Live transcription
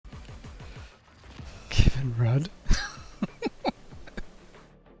Rud.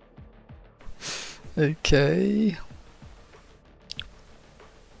 Okay.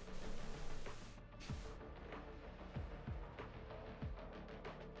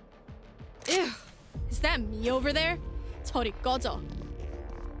 Ew, is that me over there? 저리 꺼져.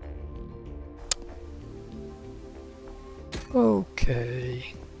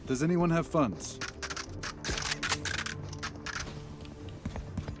 Okay. Does anyone have funds?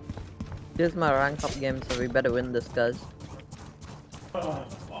 This is my rank up game, so we better win this, guys.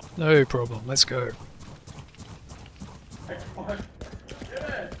 No problem, let's go.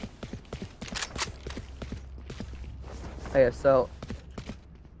 Okay, so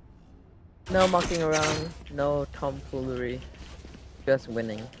no mucking around, no tomfoolery, just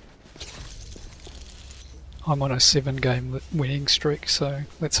winning. I'm on a 7-game winning streak, so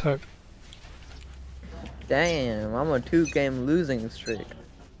let's hope. Damn, I'm on a 2-game losing streak.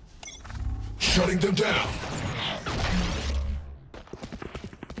 Shutting them down.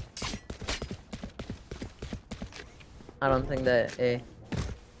 I don't think that A.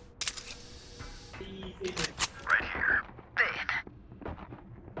 Right here. Dead.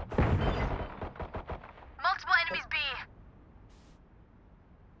 Multiple enemies B.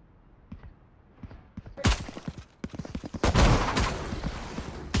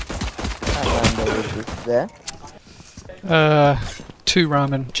 I don't know what is there. 2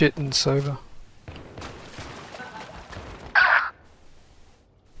 ramen, Jet and Sova.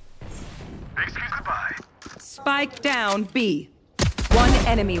 Excuse the buy. Spike down B. One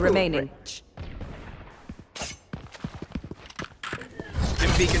enemy remaining.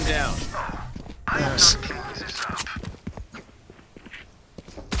 Dim beacon down. Nice.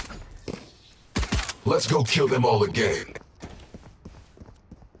 Let's go kill them all again.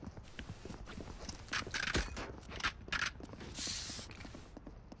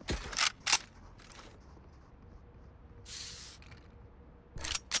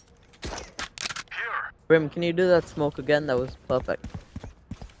 Brim, can you do that smoke again? That was perfect.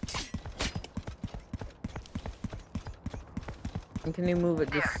 And can you move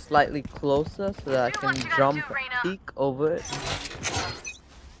it just slightly closer so that I can jump peek over it?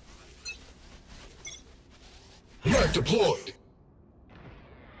 Knife deployed.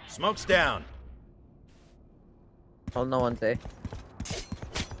 Smoke's down. Oh, no one's A.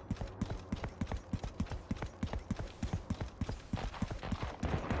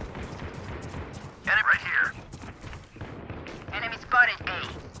 Enemy right here. Enemy spotted A.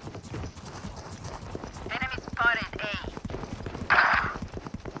 Enemy spotted A.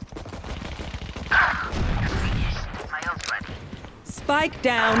 Finished. My ult's ready. Spike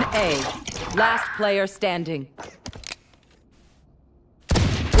down A. Last player standing.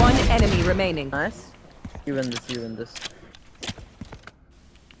 One enemy remaining. Nice. You win this, you win this.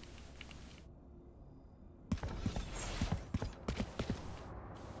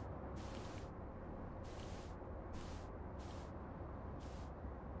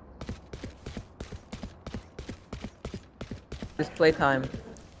 Just play time.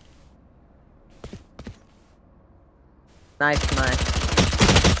 Nice, nice.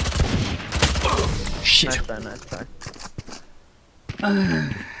 Shit. Nice try, nice try.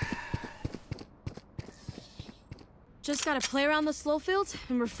 Just gotta play around the slow fields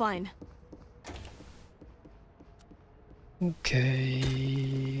and we're fine.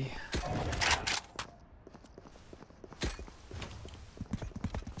 Okay.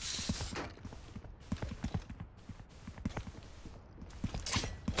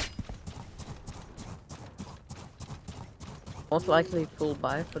 Most likely full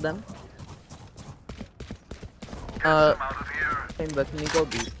buy for them. Out of here. Chamber, can you go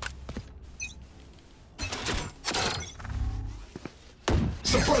B?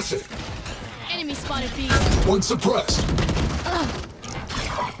 Suppress it. Enemy spotted B. One suppressed.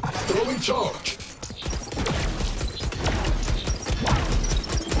 Throwing charge.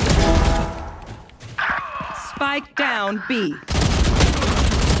 Spike down B.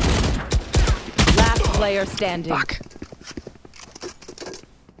 Last player standing. Fuck.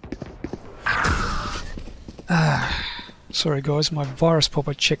 Sorry guys, my virus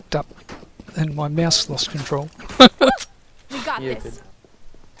popper checked up and my mouse lost control. We got Yeah, this.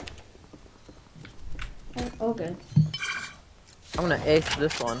 Okay. I'm gonna ace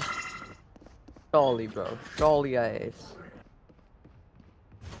this one. Surely, bro. Surely I ace.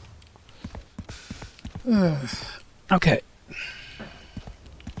 Okay.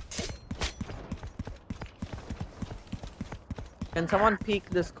 Can someone peek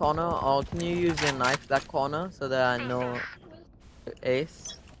this corner, or can you use your knife that corner so that I know to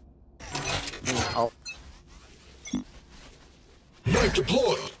ace? Oh, Knife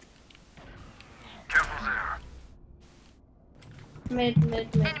deployed. Careful there. Mid.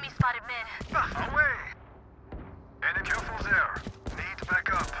 Enemy spotted mid. Away! Enemy careful there. Need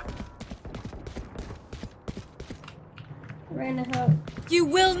backup. Reyna, help. You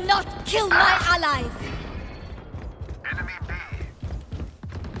will not kill my allies! Enemy B.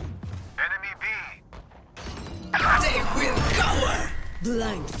 Enemy B. They will cower!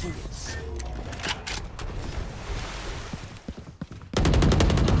 Blind fools.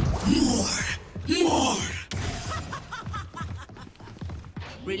 More!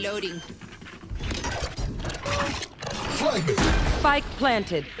 Reloading. Flag me. Spike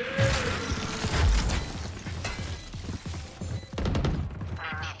planted.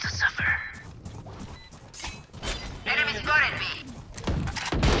 Need to suffer. Enemy spotted B.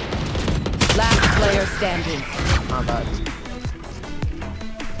 Last player standing. My bad.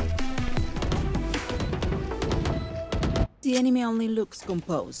 The enemy only looks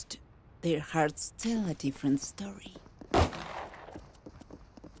composed. Their hearts tell a different story.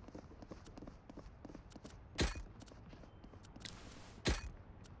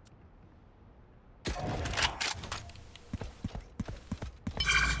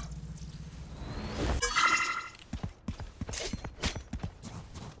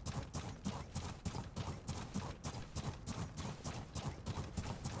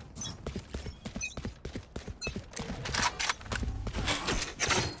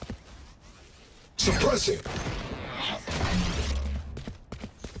 Suppressing.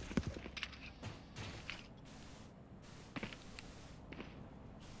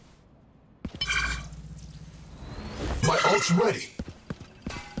 My ult's ready.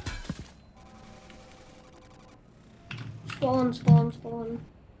 Spawn.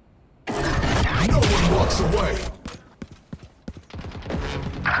 No one walks away.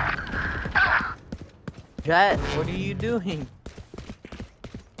 Jet, what are you doing?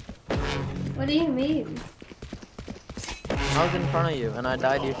 What do you mean? I was in front of you and I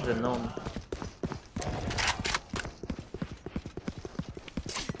died, you should have known.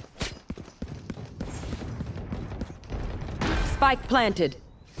 Spike planted.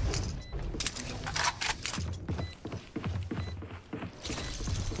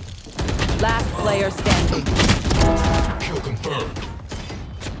 Last player standing. Kill confirmed.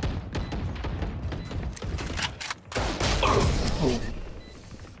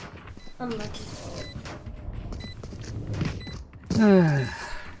 Unlucky.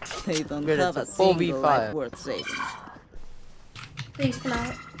 They don't Good, have a it's a single 4v5. life worth saving. Please come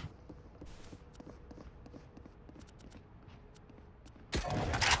out.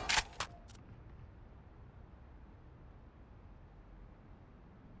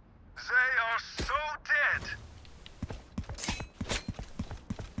 They are so dead.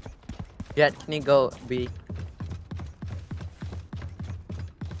 Jet, can you go B?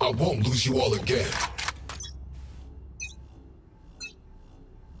 I won't lose you all again.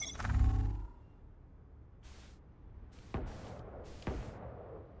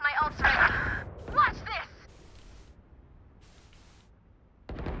 My ult's ready. Watch this.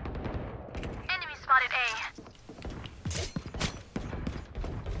 Enemy spotted A.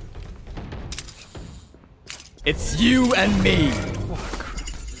 It's you and me.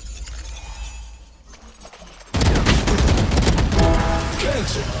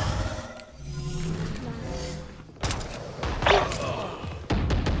 Cancel.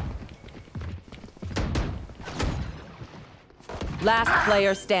 Last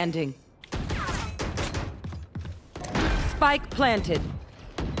player standing. Spike planted.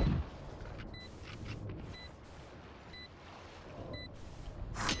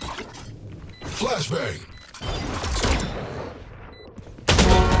 Flashbang.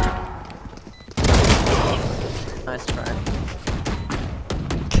 Nice try.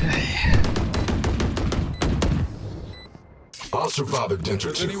 I'll survive a dent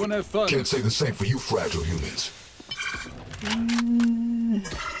or two. anyone have fun? Can't say the same for you fragile humans.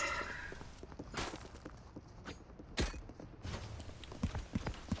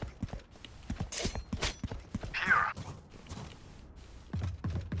 Here.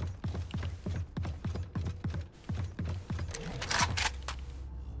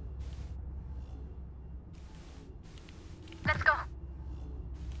 Let's go.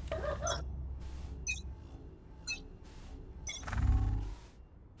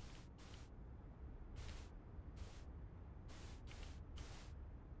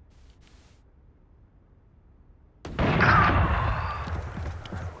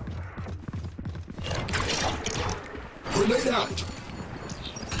 Grenade out.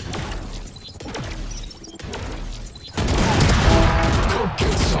 Come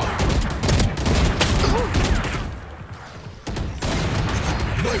get some.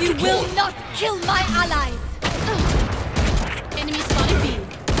 Knife You will deployed. not kill my allies! Enemy spotted B.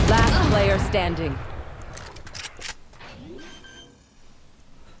 Last player standing.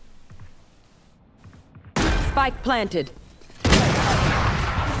 Spike planted.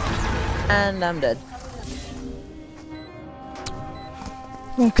 And I'm dead.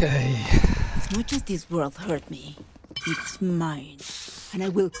 Okay. As much as this world hurt me, it's mine, and I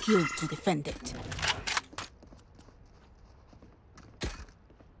will kill to defend it.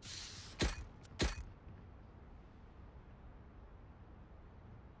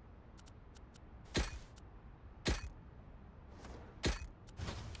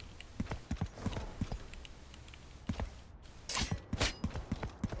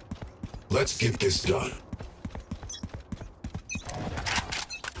 Let's get this done.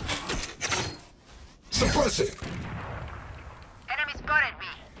 Suppressing. Enemy spotted me.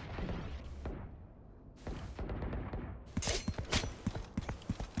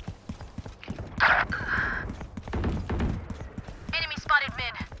 Enemy spotted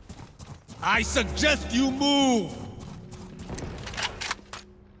mid. I suggest you move!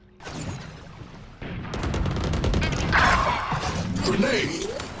 Grenade.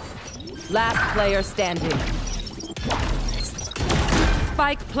 Last player standing.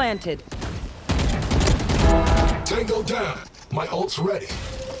 Spike planted. Tango down. My ult's ready.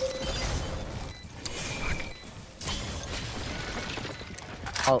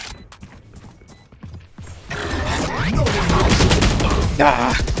 Oh. No one knows.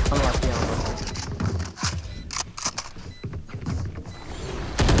 Ah! Unlucky.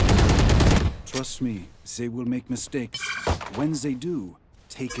 Trust me, they will make mistakes. When they do,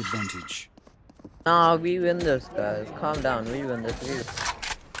 take advantage. Nah, we win this, guys. Calm down. We win this.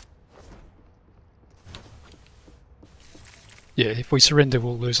 Yeah, if we surrender,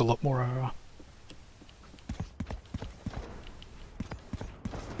 we'll lose a lot more AR.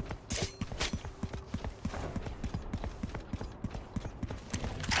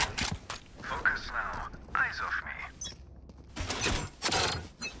 Focus now. Eyes off me.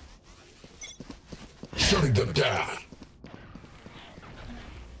 Shutting them down.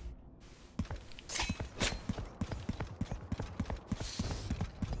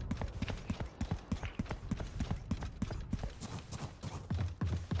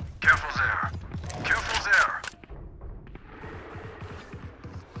 Careful there. Careful there.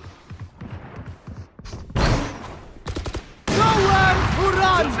 Nowhere to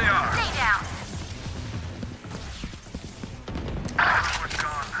run! There they are. Stay down. Everyone's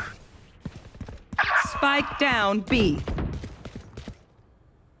gone. Spike down B.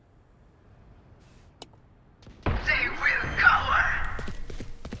 They will cover.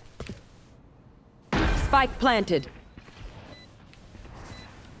 Spike planted.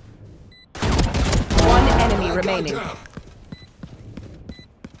 One enemy remaining. Down.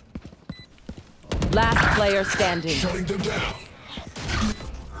 Last player standing. Shutting them down.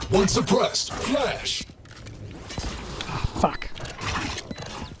 One suppressed. Flash. Fuck.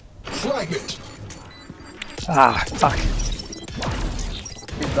 Fragment. Ah, fuck.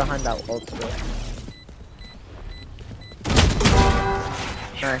 He's behind that ult still.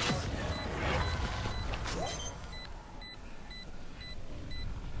 Nice.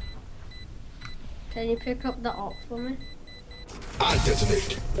 Can you pick up the ult for me? I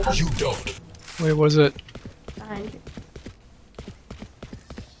detonate. You don't. Where was it? Behind you.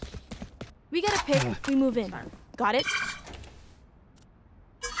 We gotta pick. We move in. Got it?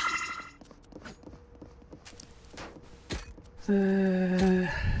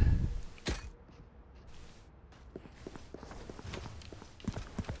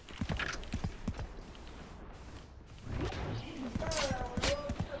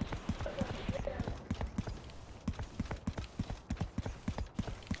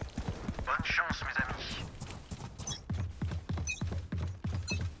 Bonne chance, mes amis.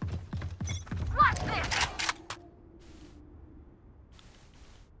 Watch this.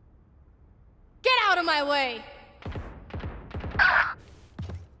 Get out of my way!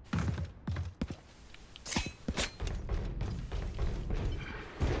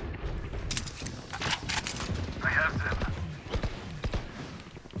 I have them.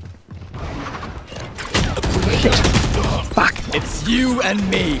 Fuck! It's you and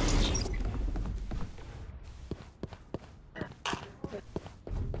me!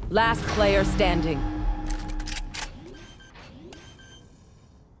 Last player standing.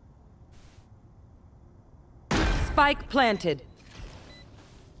 Spike planted.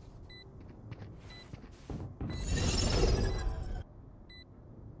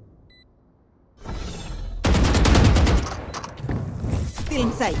 Still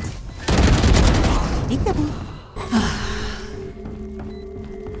in sight. Peekaboo.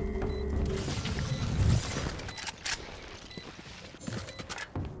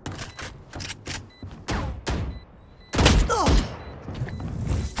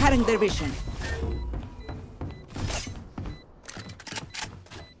 Scattering their vision.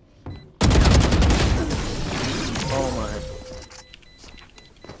 Oh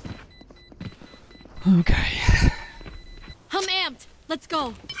my. Okay. I'm amped. Let's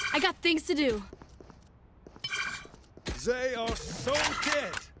go. I got things to do. They are so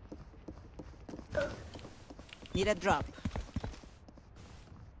dead. Need a drop.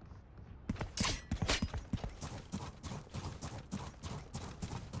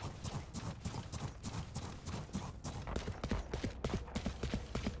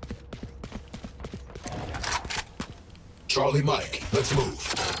 Charlie Mike, let's move.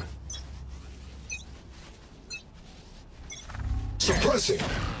 Suppressing.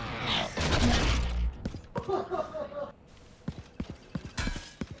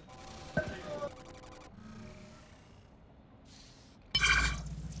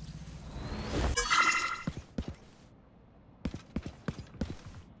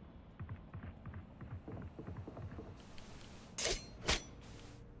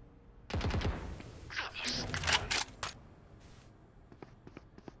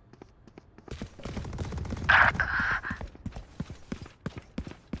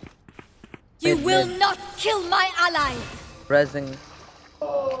 You Mid, will mid. not kill my allies! Rezzing.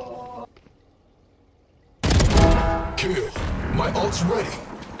 Kill. My ult's ready.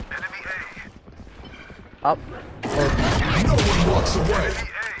 Enemy Up. Oh, No one walks away.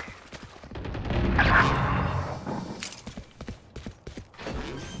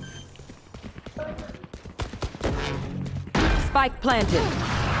 Spike planted.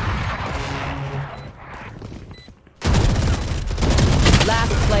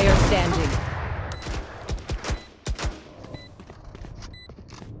 Last player standing.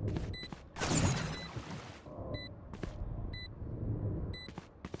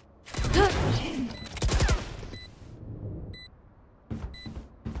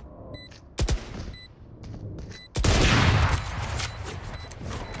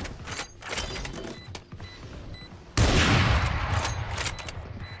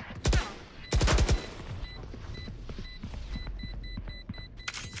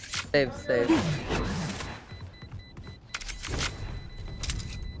 Save, save.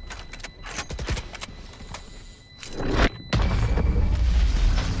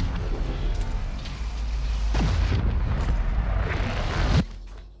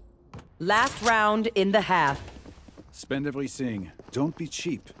 Last round in the half. Spend everything. Don't be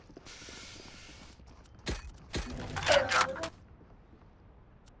cheap.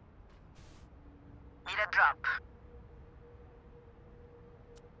 Need a drop.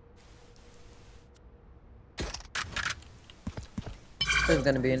 This is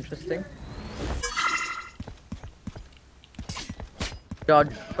gonna be interesting.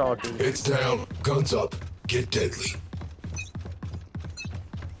 Dodge shot. It's down. Guns up. Get deadly.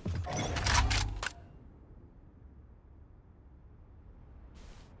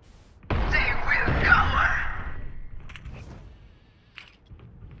 They will cover.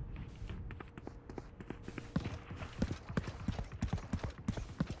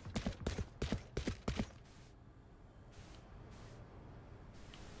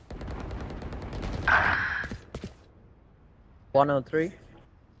 — 103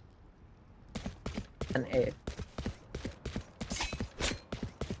 and A.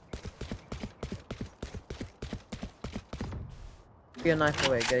 Get your knife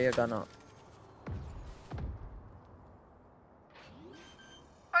away, get your gun out.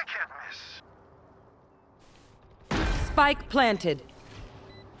 I can't miss. Spike planted.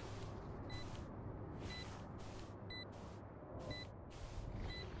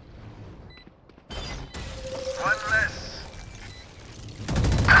 One less.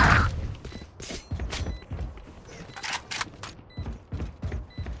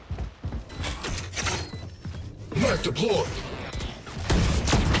 Knife deployed.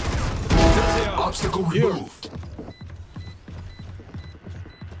 Obstacle removed.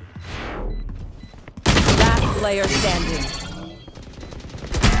 Last player standing.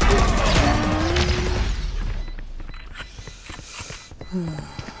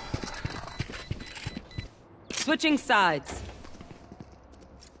 Switching sides.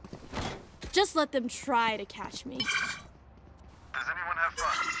 Just let them try to catch me. Does anyone have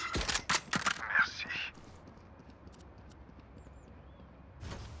funds? Merci.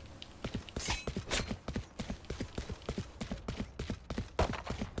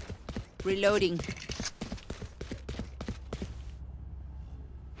 Reloading.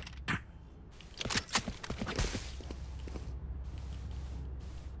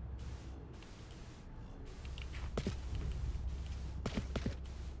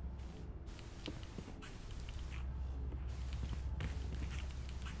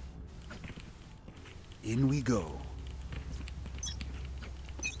 In we go.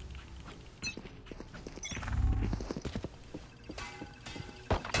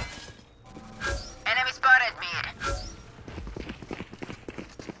 Enemy spotted mid.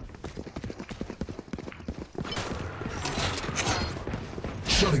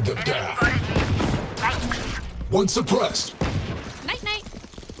 Shutting them down. Spotted mid. Right. One suppressed. Night night.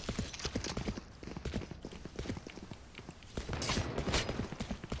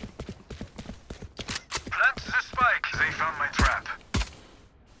 Plant the spike. They found my trap.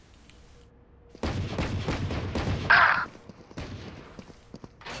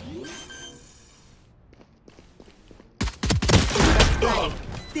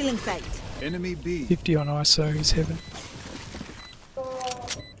 Still in sight. Enemy B. 50 on ISO, he's heaven.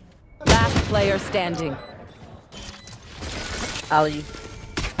 Last player standing. Ali.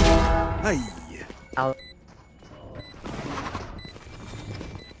 Aye. Ali.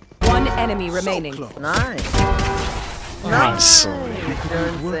 One enemy remaining. So close. Nice. Nice. You're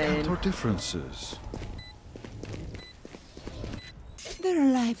Work out insane. our differences. Their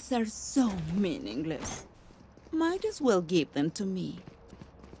lives are so meaningless. Might as well give them to me.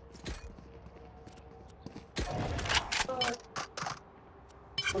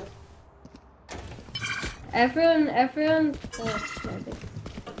 Everyone. Oh, maybe.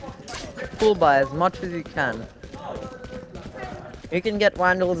 Pull by as much as you can. You can get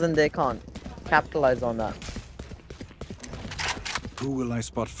vandals and they can't. Capitalize on that. Who will I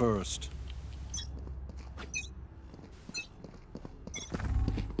spot first?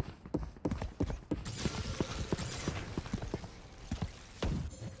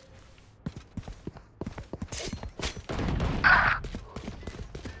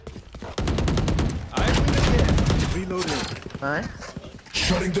 Reloading. Nice.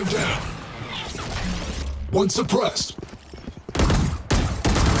 Shutting them down. One suppressed.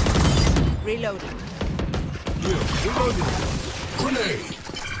 Reloading. Reloading. Grenade.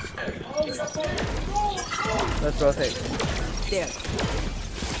 Let's rotate. There.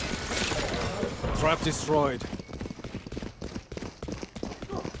 Trap destroyed.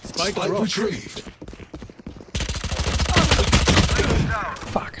 Spike Spike dropped. retrieved.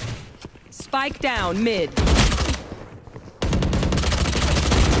 Fuck. Spike down mid.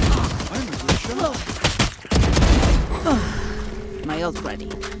 I'm a good shot. My ult ready.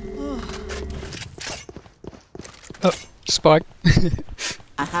 Oh, spike.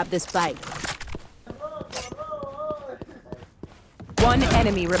 I have the spike. One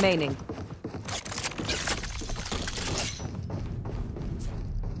enemy remaining.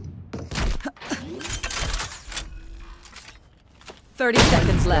 "30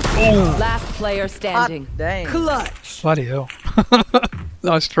 seconds left. Last player standing. Hot dang. Clutch. Bloody hell.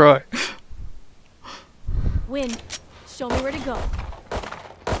 Nice try. Win. Show me where to go.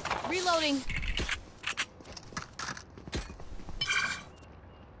 Reloading.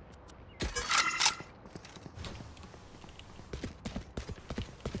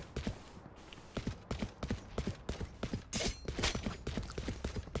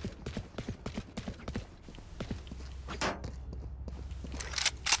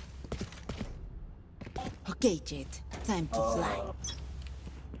 Okay, Jet. Time to fly.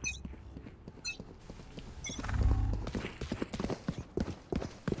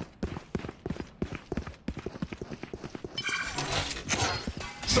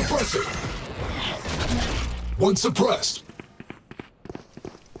 Suppress it. One suppressed.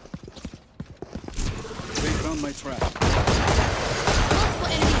 They found my trap. Multiple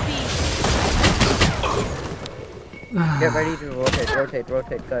enemies B. Get ready to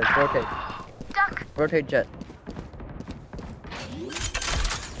rotate, guys, rotate. Duck. Rotate jet.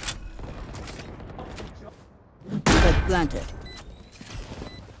 But planted.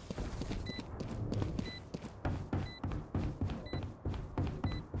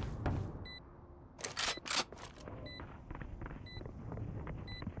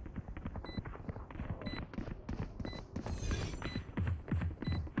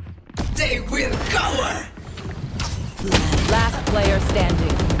 They will cower. Last player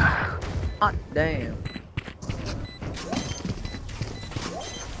standing. Hot damn.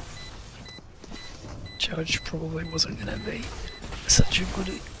 Judge probably wasn't going to be such a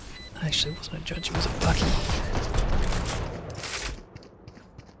good... Actually, it wasn't a judge, it was a bucky.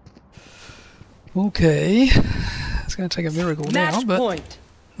 Okay. It's going to take a miracle now, Match but point.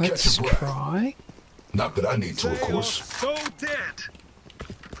 let's Catch your breath. try. Not that I need to, of They are course. so dead.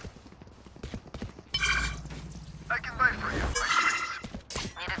 I can buy for you. My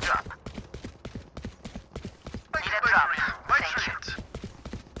treat. Need a drop. I Need can a buy drop. for you. My Thank you. treat.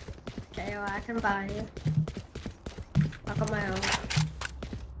 Okay, well, I can buy you. I got my own.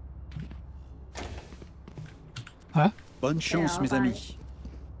 Bonne chance, mes amis.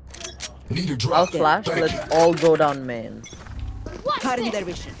 Need a I'll drop. flash. Let's all go down main. Cutting their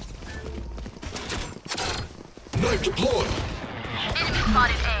vision. Knife deployed. Enemy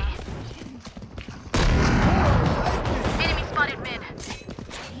spotted A. Enemy spotted mid.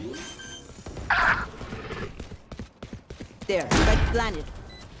 There, spike planted.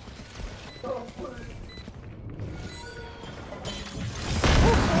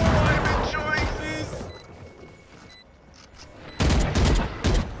 I'm enjoying this.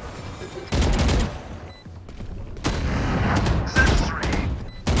 Sensory.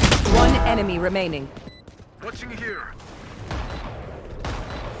 One enemy remaining. Watching here.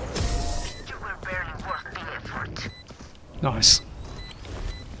 You were barely worth the effort. Nice.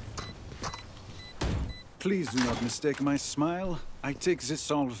 Please do not mistake my smile. I take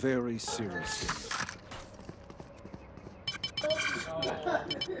this all very seriously.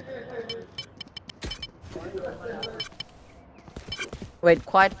 Wait,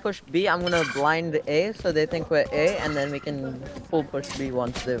 quiet push B. I'm gonna blind A so they think we're A, and then we can full push B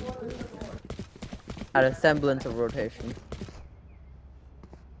once they've had a semblance of rotation.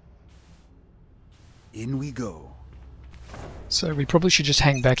 In we go. So we probably should just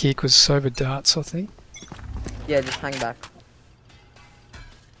hang back here because Sova darts, I think. Yeah, just hang back.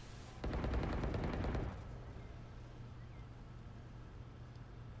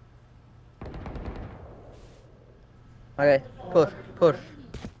 Okay, push, push.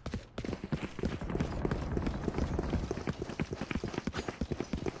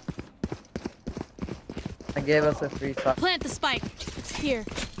 I gave us a free shot. Plant the spike. Here.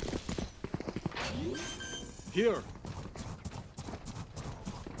 Here.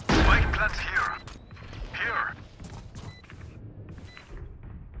 Spike plant here. Here.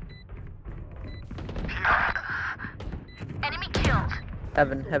 Here. Enemy killed.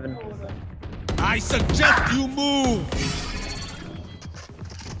 Heaven, heaven. I suggest you move.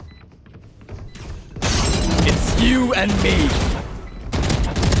 It's you and me!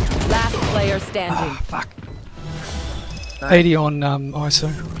 Last player standing. Fuck. Nice. 80 on ISO.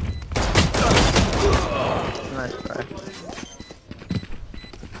 Nice try.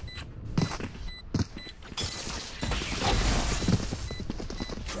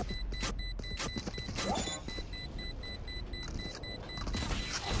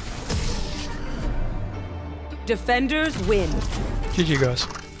 Defenders win. GG guys.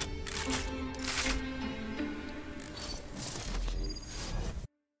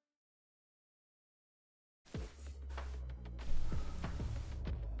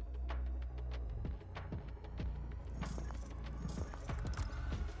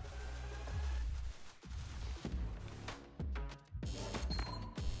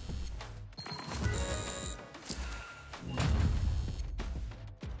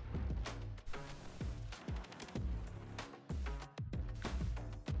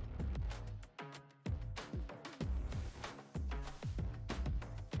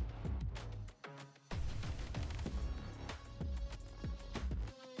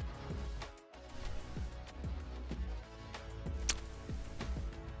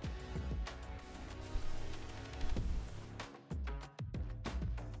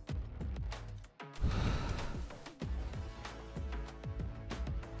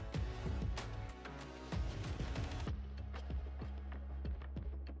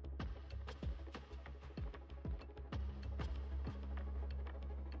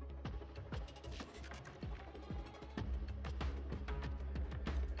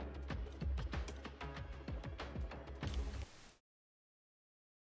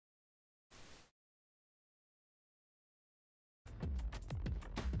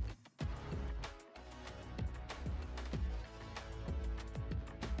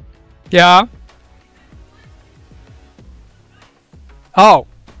 Yeah. Oh.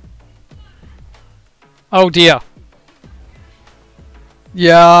 Oh dear.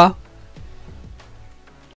 Yeah.